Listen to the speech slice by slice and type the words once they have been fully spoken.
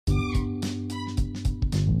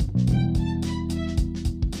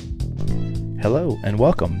Hello and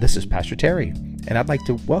welcome. This is Pastor Terry, and I'd like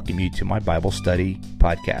to welcome you to my Bible study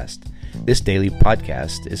podcast. This daily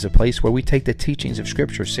podcast is a place where we take the teachings of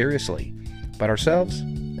Scripture seriously, but ourselves,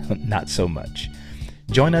 not so much.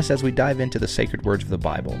 Join us as we dive into the sacred words of the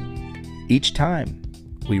Bible. Each time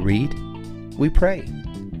we read, we pray,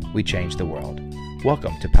 we change the world.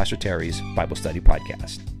 Welcome to Pastor Terry's Bible Study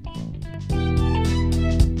Podcast.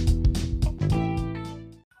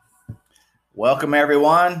 Welcome,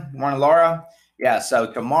 everyone. Good morning, Laura. Yeah,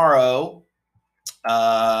 so tomorrow,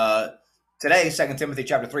 today, 2 Timothy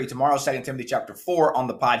chapter 3. Tomorrow, 2 Timothy chapter 4 on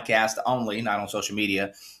the podcast only, not on social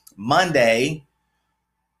media. Monday,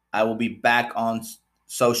 I will be back on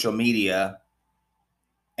social media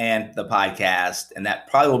and the podcast, and that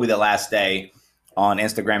probably will be the last day on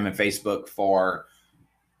Instagram and Facebook for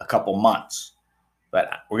a couple months.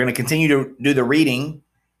 But we're going to continue to do the reading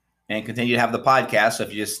and continue to have the podcast. So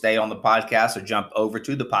if you just stay on the podcast or jump over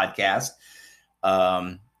to the podcast,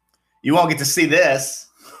 you won't get to see this,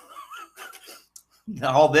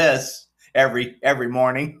 all this every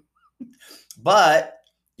morning, but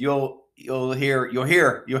you'll hear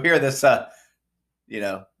this,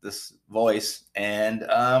 this voice and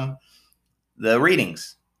the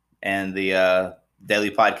readings and the daily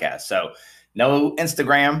podcast. So no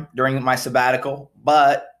Instagram during my sabbatical,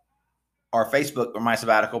 but or Facebook or my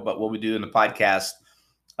sabbatical, but what we do in the podcast.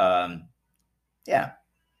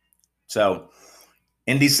 So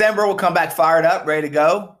in December, we'll come back fired up, ready to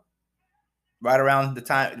go right around the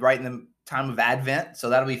time, right in the time of Advent. So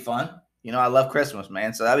that'll be fun. You know, I love Christmas,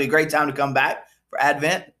 man. So that'll be a great time to come back for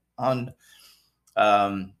Advent on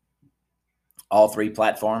all three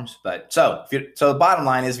platforms. But so the bottom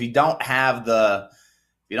line is, if you don't have the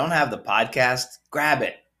podcast, grab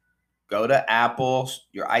it. Go to Apple,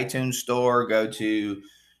 your iTunes store, go to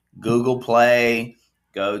Google Play,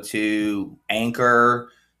 go to Anchor,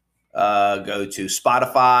 go to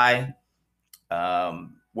Spotify,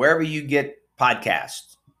 wherever you get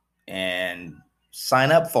podcasts, and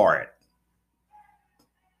sign up for it.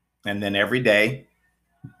 And then every day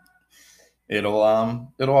it'll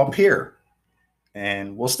appear,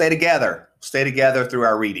 and we'll stay together. Stay together through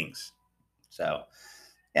our readings. So,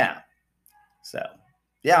 yeah.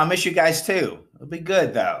 I'll miss you guys too. It'll be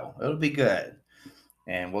good though. It'll be good,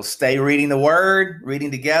 and we'll stay reading the Word,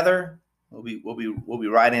 reading together. We'll be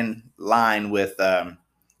right in line with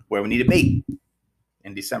where we need to be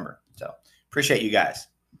in December. So appreciate you guys.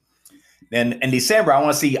 Then in December, I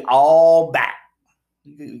want to see you all back.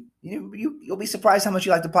 You'll be surprised how much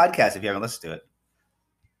you like the podcast if you haven't listened to it,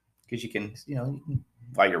 because you can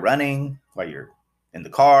while you're running, while you're in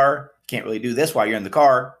the car. Can't really do this while you're in the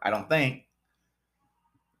car, I don't think.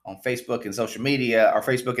 On Facebook and social media, or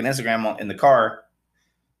Facebook and Instagram in the car.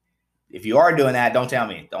 If you are doing that, don't tell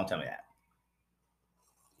me. Don't tell me that.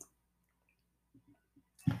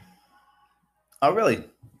 Oh, really?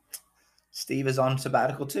 Steve is on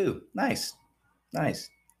sabbatical too. Nice.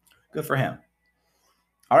 Good for him.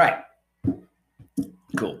 All right.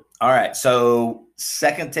 Cool. All right. So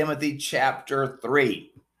 2 Timothy chapter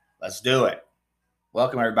 3. Let's do it.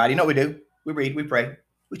 Welcome, everybody. You know what we do. We read, we pray,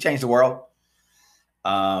 we change the world.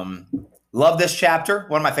 Love this chapter.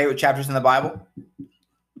 One of my favorite chapters in the Bible,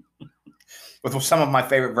 with some of my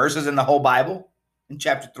favorite verses in the whole Bible in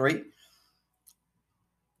chapter 3.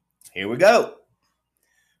 Here we go.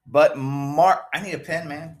 But Mark, I need a pen,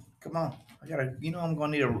 man. Come on. I'm going to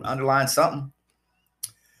need to underline something.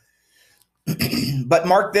 But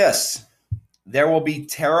mark this. There will be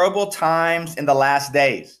terrible times in the last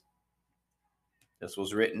days. This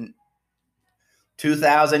was written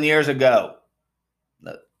 2,000 years ago.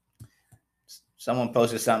 Someone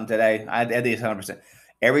posted something today. I think it's 100%.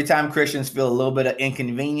 Every time Christians feel a little bit of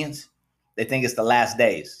inconvenience, they think it's the last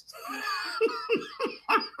days.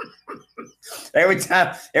 Every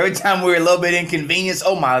time we're a little bit inconvenienced,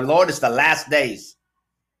 oh my Lord, it's the last days.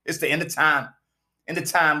 It's the end of time. End of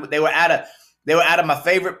time. They were out of my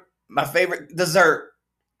favorite dessert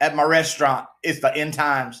at my restaurant. It's the end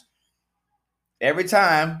times. Every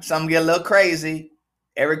time something get a little crazy,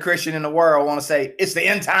 every Christian in the world want to say, it's the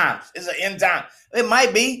end times. It's the end time. It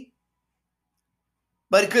might be,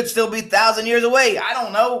 but it could still be 1,000 years away. I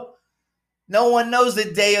don't know. No one knows the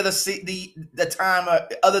day or the time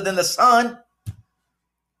other than the sun.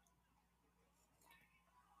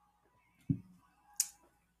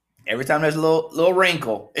 Every time there's a little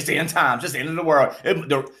wrinkle, it's the end times. It's the end of the world.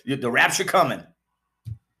 The rapture coming.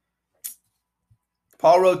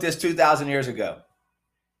 Paul wrote this 2,000 years ago.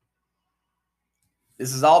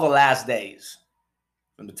 This is all the last days.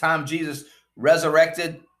 From the time Jesus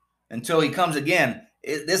resurrected until he comes again,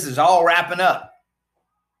 this is all wrapping up.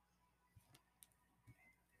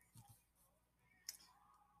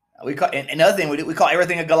 We call, and another thing we call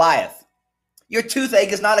everything a Goliath. Your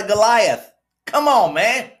toothache is not a Goliath. Come on,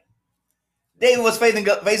 man. David was facing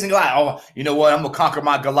Goliath. Oh, you know what? I'm gonna conquer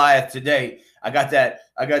my Goliath today. I got that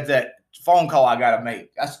phone call I gotta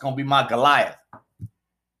make. That's gonna be my Goliath.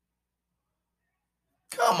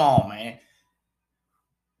 Come on, man.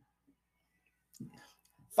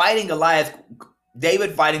 Fighting Goliath,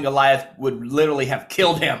 David fighting Goliath would literally have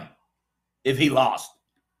killed him if he lost.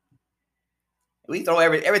 We throw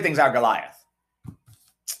everything's our Goliath.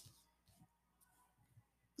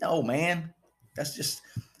 No, man. That's just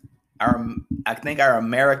I think our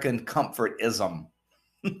American comfortism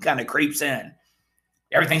kind of creeps in.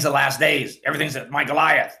 Everything's the last days. Everything's my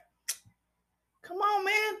Goliath. Come on,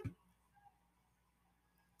 man.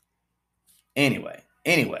 Anyway.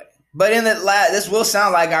 But in this will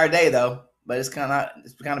sound like our day though, but it's kind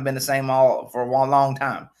of been the same all for a long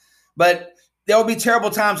time. But there will be terrible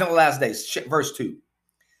times in the last days. Verse 2.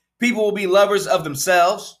 People will be lovers of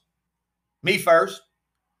themselves. Me first.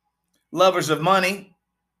 Lovers of money.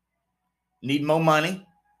 Need more money.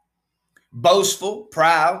 Boastful,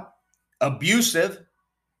 proud, abusive,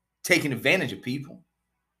 taking advantage of people.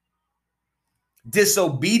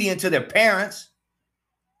 Disobedient to their parents.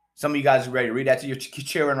 Some of you guys are ready to read that to your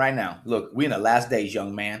children right now. Look, we're in the last days,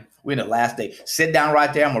 young man. We're in the last days. Sit down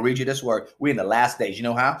right there. I'm going to read you this word. We're in the last days. You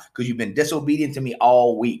know how? Because you've been disobedient to me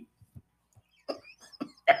all week.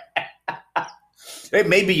 It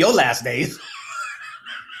may be your last days.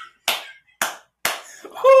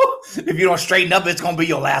 If you don't straighten up, it's going to be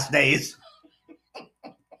your last days.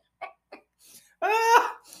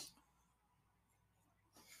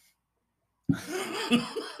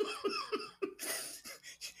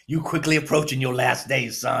 You quickly approaching your last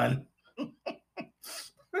days, son.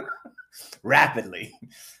 Rapidly.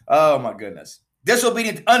 Oh, my goodness.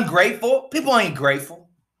 Disobedient, ungrateful. People ain't grateful.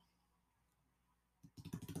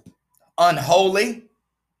 Unholy.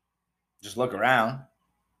 Just look around.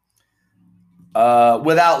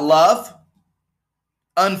 Without love.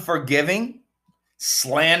 Unforgiving.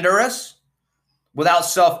 Slanderous. Without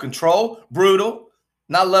self-control. Brutal.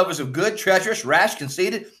 Not lovers of good, treacherous, rash,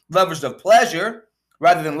 conceited. Lovers of pleasure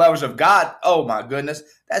rather than lovers of God. Oh my goodness.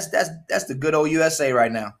 That's the good old USA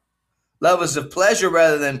right now. Lovers of pleasure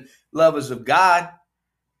rather than lovers of God.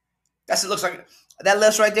 It looks like that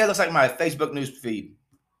list right there looks like my Facebook news feed.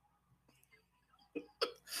 It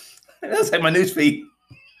looks like my news feed.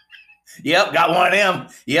 Yep, got one of them.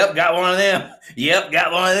 Yep, got one of them. Yep,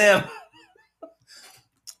 got one of them.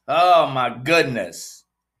 Oh my goodness.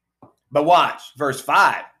 But watch, verse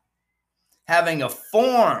 5. Having a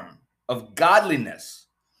form of godliness,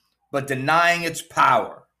 but denying its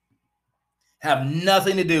power. Have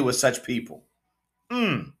nothing to do with such people.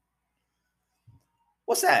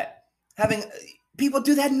 What's that? People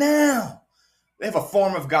do that now. They have a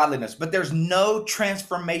form of godliness, but there's no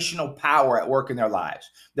transformational power at work in their lives.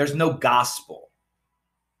 There's no gospel.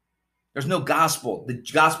 There's no gospel. The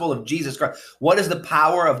gospel of Jesus Christ. What is the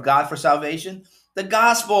power of God for salvation? The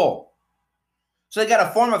gospel. So they got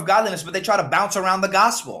a form of godliness, but they try to bounce around the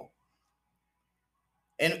gospel.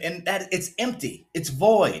 And that it's empty. It's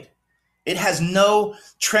void. It has no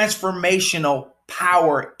transformational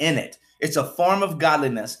power in it. It's a form of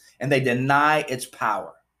godliness, and they deny its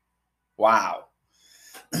power. Wow.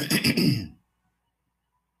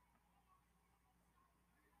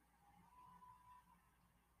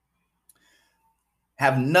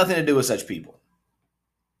 Have nothing to do with such people.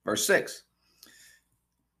 Verse 6.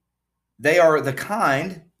 They are the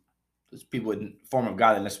kind, those people with form of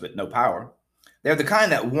godliness but no power. They're the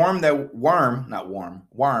kind that worm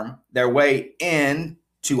their way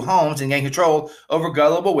into homes and gain control over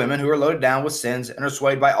gullible women who are loaded down with sins and are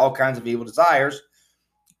swayed by all kinds of evil desires,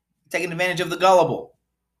 taking advantage of the gullible.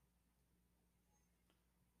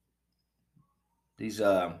 These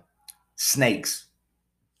snakes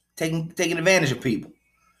taking advantage of people.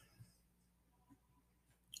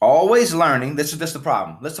 Always learning. This is the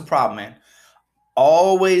problem. That's the problem, man.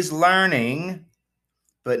 Always learning,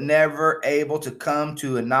 but never able to come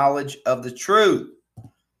to a knowledge of the truth.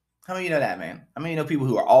 How many of you know that, man? How many of you know people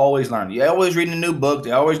who are always learning? They're always reading a new book.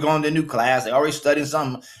 They're always going to a new class. They're always studying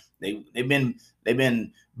something. They've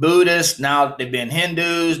been Buddhists. Now they've been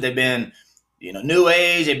Hindus. They've been, New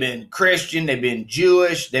Age. They've been Christian. They've been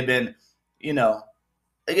Jewish. They've been,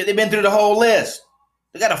 they've been through the whole list.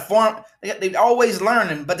 They got a form. They're always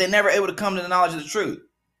learning, but they're never able to come to the knowledge of the truth.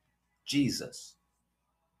 Jesus.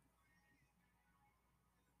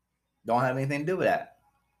 Don't have anything to do with that.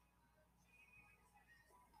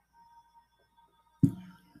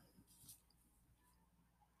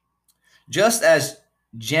 Just as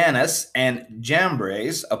Jannes and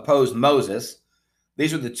Jambres opposed Moses,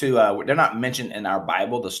 These are the two. They're not mentioned in our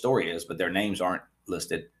Bible. The story is, but their names aren't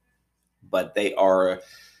listed. But they are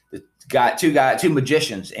two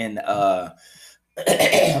magicians. And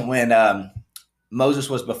when Moses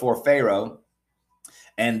was before Pharaoh,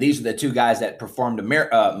 and these are the two guys that performed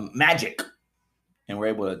magic, and were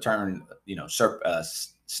able to turn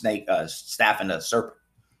snake staff into a serpent.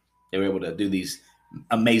 They were able to do these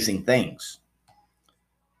amazing things,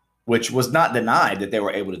 which was not denied that they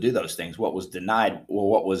were able to do those things. What was denied, or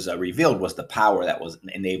what was revealed, was the power that was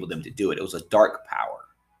enabled them to do it. It was a dark power,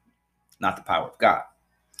 not the power of God.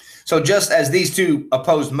 So just as these two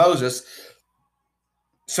opposed Moses,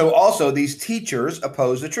 so also these teachers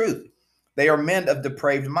oppose the truth. They are men of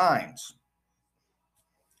depraved minds,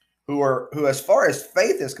 who, as far as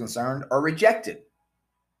faith is concerned, are rejected.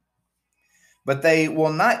 But they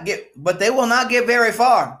will not get very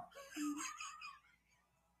far.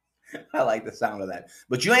 I like the sound of that.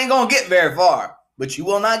 But you ain't gonna get very far. But you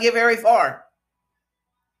will not get very far.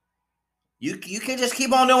 You can just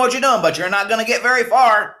keep on doing what you're doing, but you're not gonna get very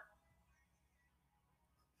far.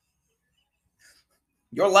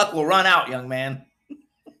 Your luck will run out, young man.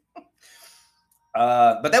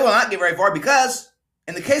 But they will not get very far, because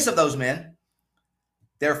in the case of those men,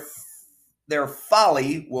 their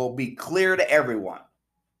folly will be clear to everyone.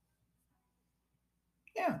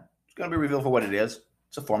 Yeah, it's going to be revealed for what it is.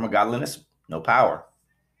 It's a form of godliness, no power.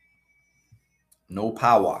 No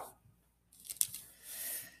power.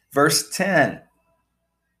 Verse 10.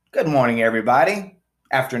 Good morning, everybody.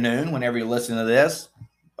 Afternoon, whenever you listen to this,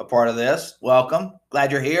 a part of this. Welcome.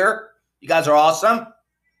 Glad you're here. You guys are awesome.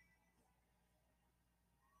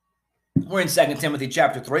 We're in 2 Timothy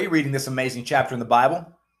chapter 3, reading this amazing chapter in the Bible.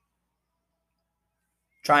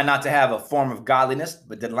 Trying not to have a form of godliness,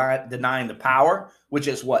 but denying the power, which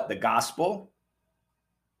is what? The gospel.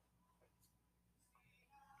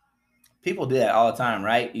 People do that all the time,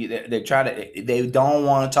 right? They don't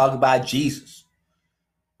want to talk about Jesus.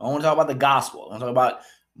 They don't want to talk about the gospel. They want to talk about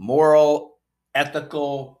moral,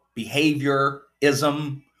 ethical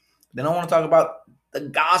behaviorism. They don't want to talk about the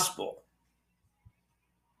gospel.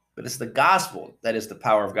 But it's the gospel that is the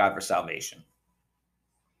power of God for salvation.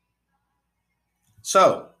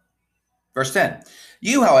 So, verse 10.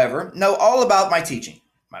 You, however, know all about my teaching,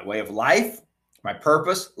 my way of life, my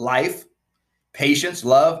purpose, life, patience,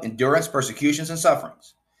 love, endurance, persecutions, and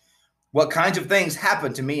sufferings. What kinds of things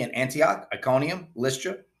happened to me in Antioch, Iconium,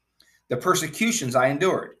 Lystra, the persecutions I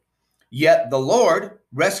endured. Yet the Lord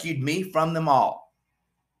rescued me from them all,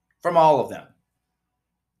 from all of them.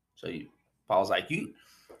 So Paul's like, you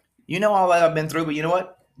know all that I've been through, but you know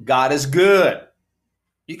what? God is good.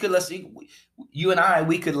 You could listen. You and I,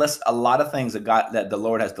 we could list a lot of things that the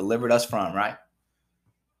Lord has delivered us from, right?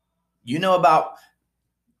 You know about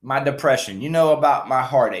my depression. You know about my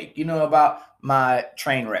heartache. You know about my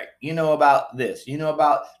train wreck. You know about this. You know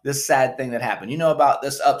about this sad thing that happened. You know about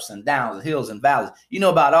this ups and downs, hills and valleys. You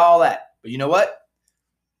know about all that. But you know what?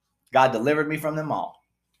 God delivered me from them all.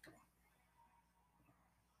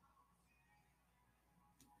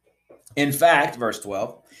 In fact, verse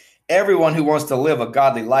 12, everyone who wants to live a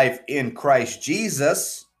godly life in Christ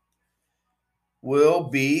Jesus will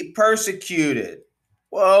be persecuted.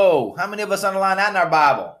 Whoa, how many of us underline that in our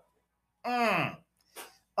Bible?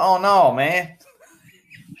 Oh no, man.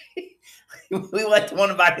 We like to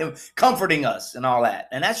wonder about him comforting us and all that.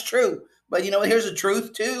 And that's true. But you know, here's the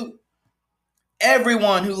truth too.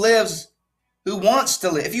 Everyone who wants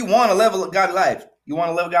to live, if you want to live a godly life, you want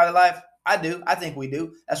to live a godly life? I do. I think we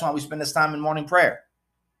do. That's why we spend this time in morning prayer.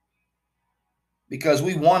 Because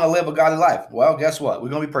we want to live a godly life. Well, guess what? We're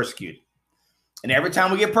going to be persecuted. And every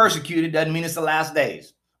time we get persecuted, doesn't mean it's the last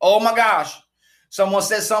days. Oh my gosh. Someone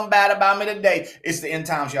said something bad about me today. It's the end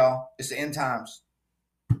times, y'all. It's the end times.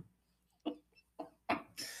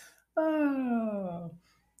 Oh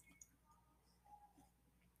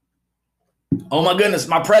my goodness.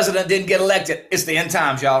 My president didn't get elected. It's the end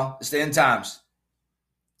times, y'all. It's the end times.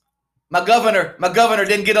 My governor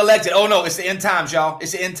didn't get elected. Oh no, it's the end times, y'all.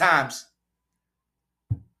 It's the end times.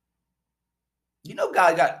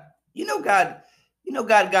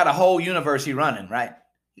 God got a whole university running, right?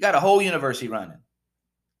 He got a whole university running.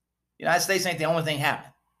 The United States ain't the only thing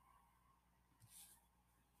happening.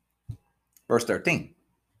 Verse 13.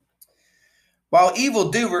 While evil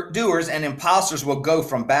doers and impostors will go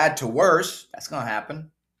from bad to worse, that's going to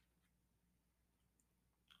happen.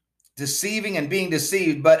 Deceiving and being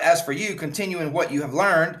deceived, but as for you, continue in what you have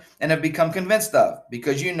learned and have become convinced of,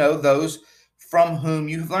 because you know those from whom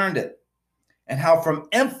you've learned it, and how from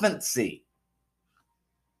infancy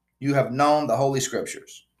you have known the Holy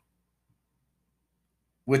Scriptures,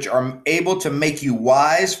 which are able to make you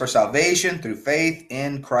wise for salvation through faith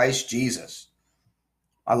in Christ Jesus.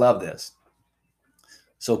 I love this.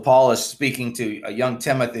 So Paul is speaking to a young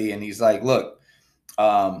Timothy, and he's like, look,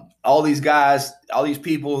 all these guys, all these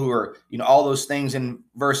people who are, all those things in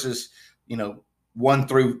verses, 1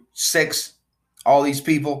 through 6, all these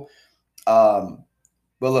people. But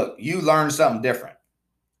look, you learned something different.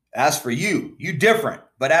 As for you, you different.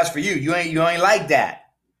 But as for you, you ain't like that.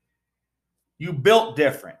 You built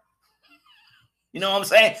different. You know what I'm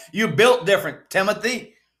saying? You built different,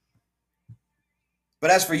 Timothy.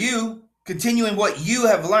 But as for you, continue in what you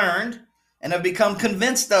have learned and have become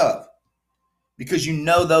convinced of. Because you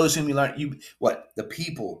know those whom you learn. The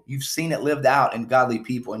people. You've seen it lived out in godly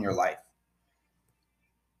people in your life.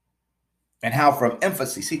 And how from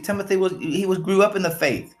infancy. See, Timothy grew up in the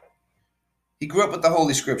faith. He grew up with the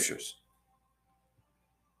Holy Scriptures.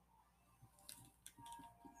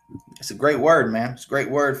 It's a great word, man. It's a great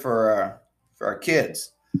word for our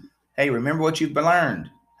kids. Hey, remember what you've learned.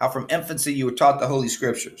 How from infancy you were taught the Holy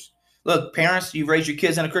Scriptures. Look, parents, you've raised your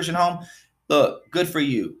kids in a Christian home. Look, good for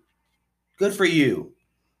you. Good for you.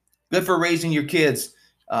 Good for raising your kids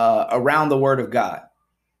around the Word of God.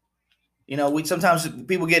 Sometimes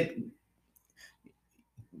people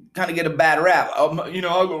kind of get a bad rap. I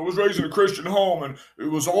was raised in a Christian home, and it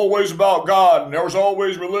was always about God, and there was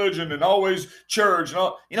always religion and always church. And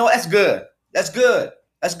all. That's good. That's good.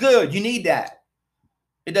 That's good. You need that.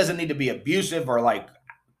 It doesn't need to be abusive or like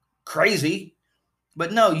crazy,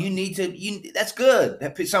 but no, that's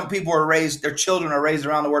good. Some people their children are raised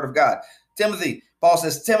around the Word of God. Paul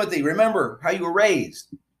says, Timothy, remember how you were raised.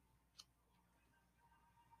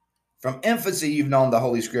 From infancy, you've known the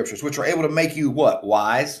Holy Scriptures, which are able to make you what?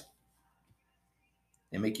 Wise.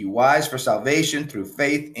 They make you wise for salvation through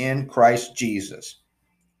faith in Christ Jesus.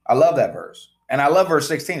 I love that verse. And I love verse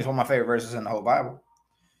 16. It's one of my favorite verses in the whole Bible.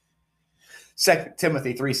 2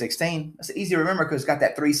 Timothy 3:16. It's easy to remember because it's got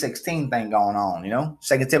that 3:16 thing going on,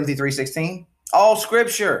 2 Timothy 3:16. All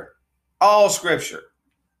scripture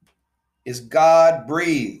is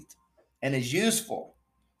God-breathed and is useful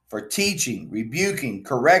for teaching, rebuking,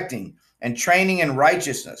 correcting, and training in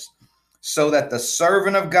righteousness, so that the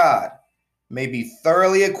servant of God may be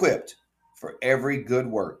thoroughly equipped for every good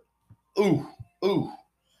work. Ooh.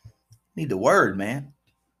 Need the word, man.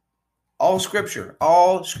 All scripture,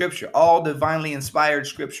 all divinely inspired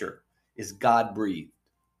scripture is God-breathed.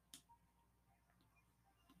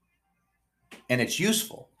 And it's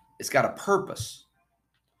useful. It's got a purpose.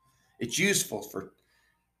 It's useful for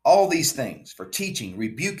all these things, for teaching,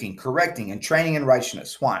 rebuking, correcting, and training in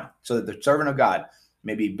righteousness. Why? So that the servant of God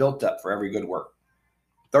may be built up for every good work.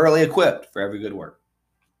 Thoroughly equipped for every good work.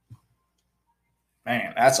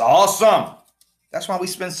 Man, that's awesome. That's why we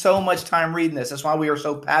spend so much time reading this. That's why we are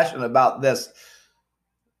so passionate about this.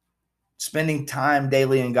 Spending time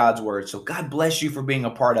daily in God's word. So God bless you for being a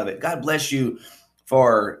part of it. God bless you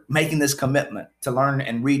for making this commitment to learn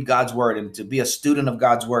and read God's word and to be a student of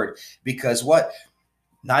God's word. Because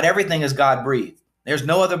not everything is God-breathed. There's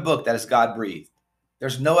no other book that is God-breathed.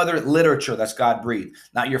 There's no other literature that's God-breathed.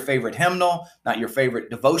 Not your favorite hymnal, not your favorite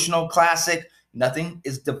devotional classic. Nothing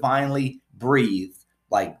is divinely breathed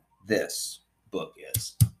like this book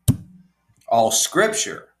is. All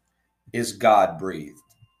scripture is God-breathed.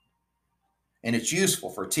 And it's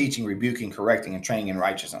useful for teaching, rebuking, correcting, and training in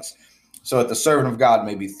righteousness, so that the servant of God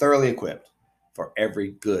may be thoroughly equipped for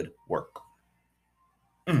every good work.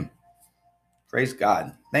 Praise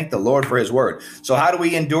God. Thank the Lord for his word. So how do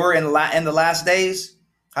we endure in the last days?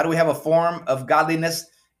 How do we have a form of godliness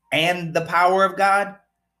and the power of God?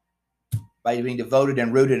 By being devoted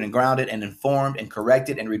and rooted and grounded and informed and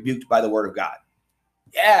corrected and rebuked by the word of God.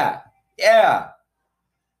 Yeah. I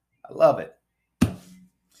love it.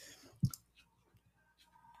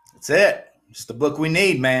 That's it. It's the book we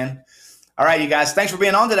need, man. All right, you guys. Thanks for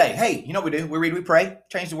being on today. Hey, you know what we do? We read, we pray,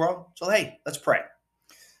 change the world. So, hey, let's pray.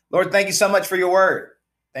 Lord, thank you so much for your word.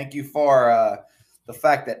 Thank you for the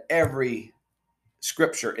fact that every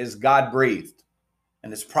scripture is God-breathed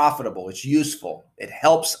and it's profitable. It's useful. It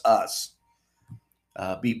helps us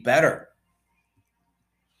be better.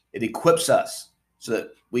 It equips us so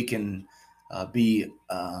that we can be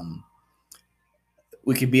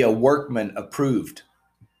a workman approved,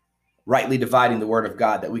 rightly dividing the word of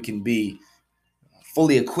God, that we can be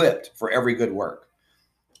fully equipped for every good work.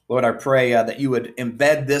 Lord, I pray that you would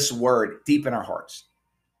embed this word deep in our hearts,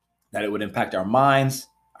 that it would impact our minds,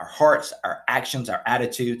 our hearts, our actions, our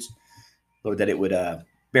attitudes. Lord, that it would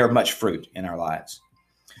bear much fruit in our lives.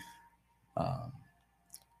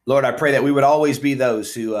 Lord, I pray that we would always be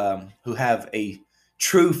those who have a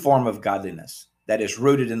true form of godliness, that is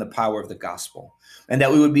rooted in the power of the gospel, and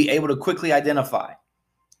that we would be able to quickly identify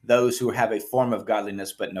those who have a form of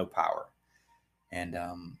godliness but no power. And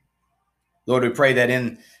Lord, we pray that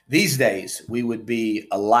in these days we would be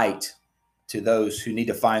a light to those who need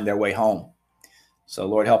to find their way home. So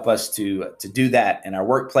Lord, help us to do that in our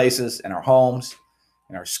workplaces, in our homes,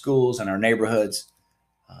 in our schools, in our neighborhoods.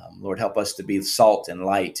 Lord, help us to be salt and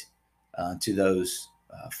light to those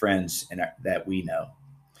friends that we know.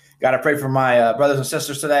 God, I pray for my brothers and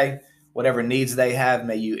sisters today. Whatever needs they have,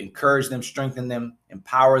 may you encourage them, strengthen them,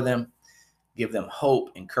 empower them, give them hope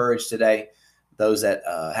and courage today. Those that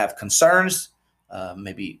have concerns,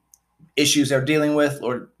 maybe issues they're dealing with,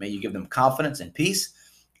 Lord, may you give them confidence and peace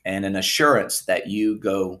and an assurance that you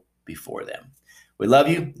go before them. We love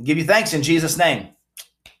you. Give you thanks in Jesus' name.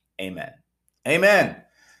 Amen. Amen.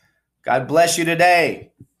 God bless you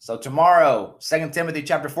today. So tomorrow, 2 Timothy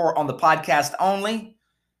chapter 4 on the podcast only.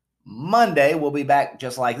 Monday, we'll be back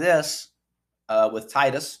just like this with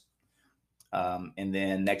Titus. And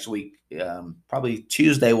then next week, probably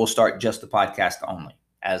Tuesday, we'll start just the podcast only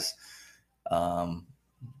as I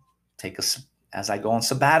go on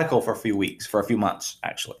sabbatical for a few weeks, for a few months,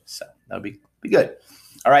 actually. So that'll be good.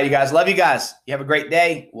 All right, you guys. Love you guys. You have a great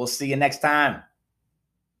day. We'll see you next time.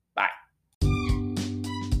 Bye.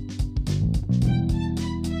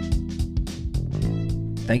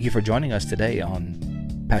 Thank you for joining us today on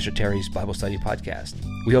Pastor Terry's Bible Study Podcast.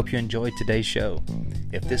 We hope you enjoyed today's show.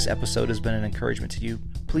 If this episode has been an encouragement to you,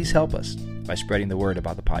 please help us by spreading the word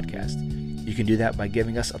about the podcast. You can do that by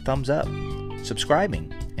giving us a thumbs up,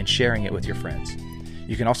 subscribing, and sharing it with your friends.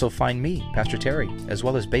 You can also find me, Pastor Terry, as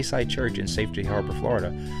well as Bayside Church in Safety Harbor, Florida,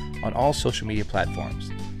 on all social media platforms.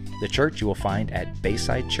 The church you will find at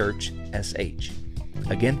Bayside Church SH.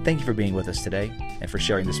 Again, thank you for being with us today and for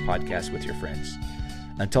sharing this podcast with your friends.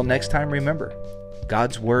 Until next time, remember,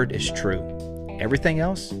 God's word is true. Everything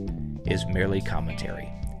else is merely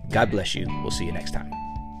commentary. God bless you. We'll see you next time.